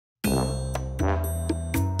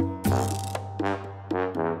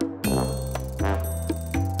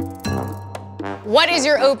What is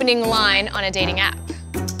your opening line on a dating app?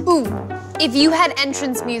 Ooh, if you had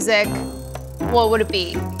entrance music, what would it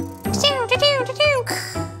be?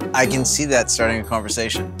 I can see that starting a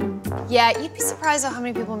conversation. Yeah, you'd be surprised at how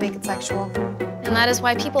many people make it sexual. And that is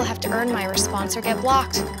why people have to earn my response or get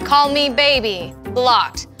blocked. Call me baby.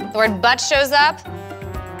 Blocked. The word butt shows up.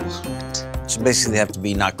 Blocked. So basically, they have to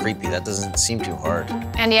be not creepy. That doesn't seem too hard.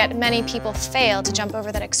 And yet, many people fail to jump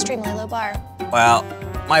over that extremely low bar. Well,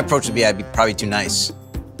 my approach would be I'd be probably too nice.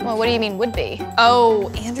 Well, what do you mean would be? Oh,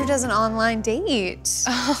 Andrew does an online date.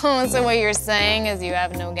 Oh, so what you're saying is you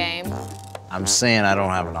have no game? I'm saying I don't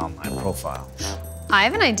have an online profile. I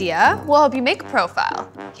have an idea. We'll help you make a profile.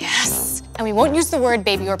 Yes. And we won't use the word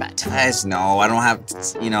baby or butt. Guys, no, I don't have,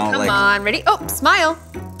 you know, Come like... on, ready? Oh, smile.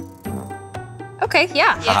 Okay,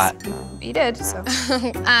 yeah. Hot. You did, so.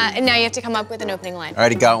 And now you have to come up with an opening line. I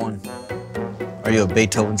already got one. Are you a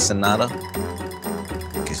Beethoven sonata?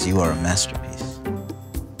 Because you are a masterpiece.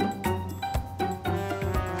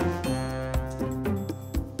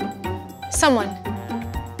 Someone,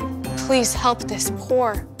 please help this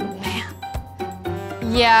poor man.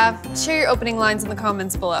 Yeah, share your opening lines in the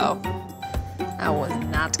comments below. That was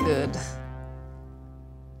not good.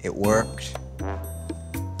 It worked.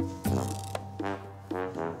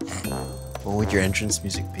 What would your entrance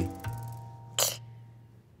music be?